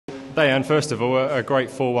Dejan, first of all, a great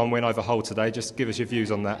 4-1 win over Hull today. Just give us your views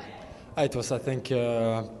on that. It was, I think,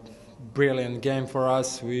 a brilliant game for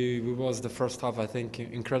us. We was the first half, I think,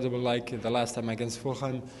 incredible like the last time against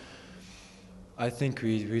Fulham. I think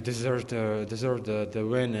we deserved the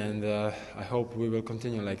win, and I hope we will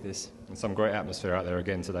continue like this. And some great atmosphere out there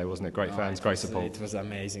again today, wasn't it? Great fans, great support. It was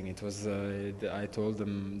amazing. It was. I told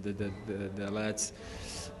them the lads,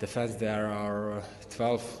 the fans there are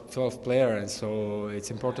 12 players, and so it's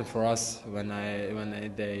important for us when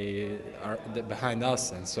they are behind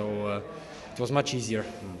us, and so. It was much easier.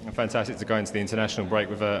 Fantastic to go into the international break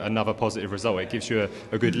with another positive result. It gives you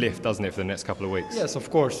a good lift, doesn't it, for the next couple of weeks? Yes,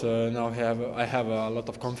 of course. Now I have a lot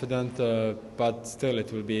of confidence, but still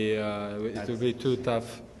it will be two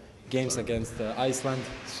tough games against Iceland.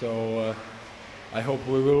 So I hope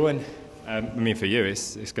we will win. I mean, for you,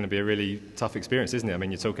 it's going to be a really tough experience, isn't it? I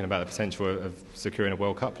mean, you're talking about the potential of securing a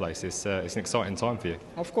World Cup place. It's an exciting time for you.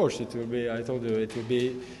 Of course, it will be. I told you, it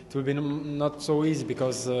will be not so easy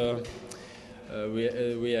because.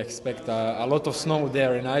 We expect a lot of snow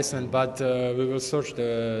there in Iceland, but we will search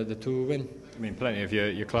the to win. I mean, plenty of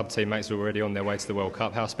your club teammates are already on their way to the World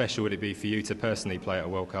Cup. How special would it be for you to personally play at a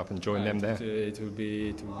World Cup and join them there? It will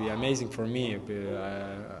be amazing for me.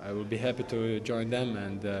 I will be happy to join them,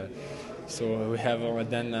 and so we have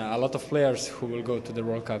then a lot of players who will go to the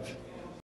World Cup.